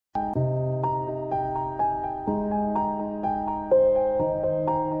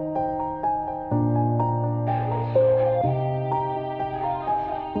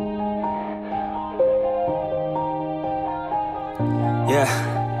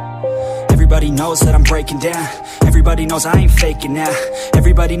Everybody knows that I'm breaking down. Everybody knows I ain't faking now.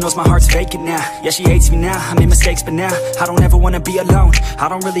 Everybody knows my heart's vacant now. Yeah, she hates me now, I made mistakes but now I don't ever wanna be alone. I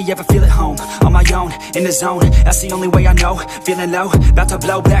don't really ever feel at home. On my own, in the zone, that's the only way I know. Feeling low, about to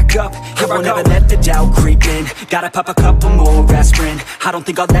blow back up. I won't ever let the doubt creep in. Gotta pop a couple more aspirin. I don't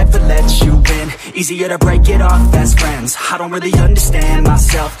think I'll ever let you in. Easier to break it off as friends. I don't really understand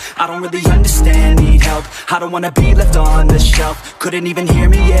myself. I don't really understand, need help. I don't wanna be left on the shelf. Couldn't even hear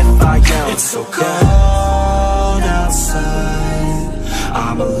me if I yelled. It's so cold outside,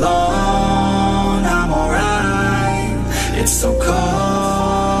 I'm alone, I'm alright. It's so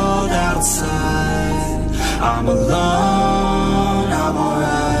cold outside, I'm alone, I'm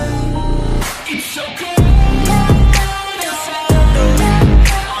alright. It's so cold.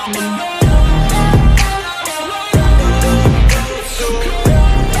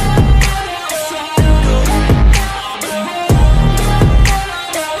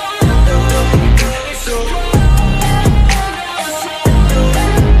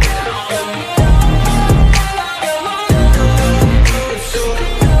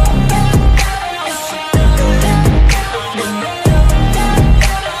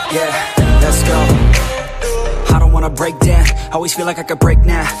 Break down, always feel like I could break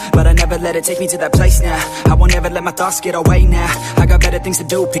now, but I never let it take me to that place now. I won't ever let my thoughts get away now. I got better things to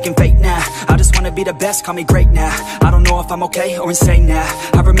do, picking fate now. I just wanna be the best, call me great now. I don't know if I'm okay or insane now.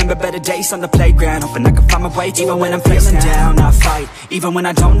 I remember better days on the playground, hoping I can find my way even when I'm feeling down. I fight, even when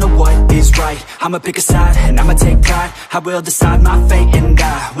I don't know what is right. I'ma pick a side, and I'ma take pride. I will decide my fate, and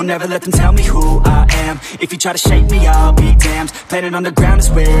I will never let them tell me who I am. If you try to shape me, I'll be damned. Planet on the ground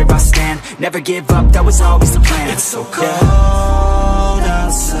is where I stand. Never give up, that was always the plan. It's so cold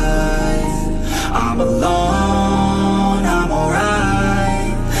outside, I'm alone, I'm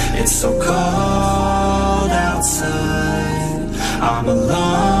alright. It's so cold outside, I'm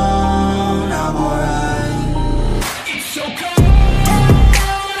alone, I'm alright. It's so cold.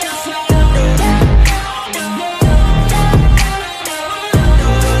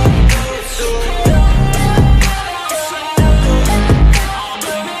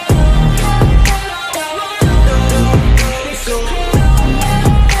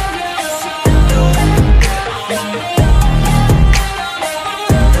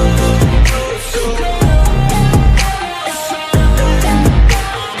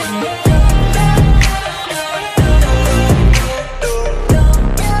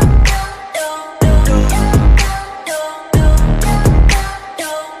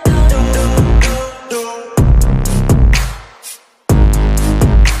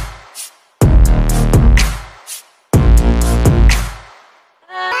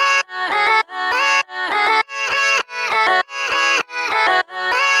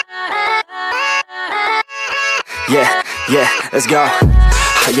 Yeah, let's go.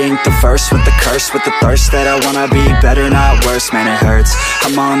 I ain't the first with the curse, with the thirst that I wanna be better, not worse, man it hurts.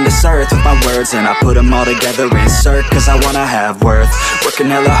 I'm on this earth with my words and I put them all together, insert, cause I wanna have worth. Working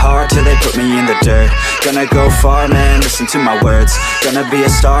hella hard till they put me in the dirt. Gonna go far, man, listen to my words. Gonna be a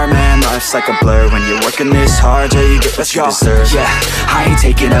star, man, life's like a blur. When you're working this hard, yeah, you get what you deserve. Yeah, I ain't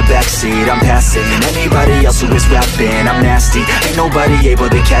taking a backseat, I'm passing anybody else who is rapping. I'm nasty, ain't nobody able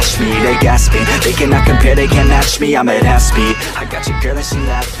to catch me. They gasping, they cannot compare, they can't match me. I'm at half speed. I got your girl and she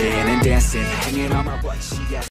laughing and dancing, hanging on my butt, she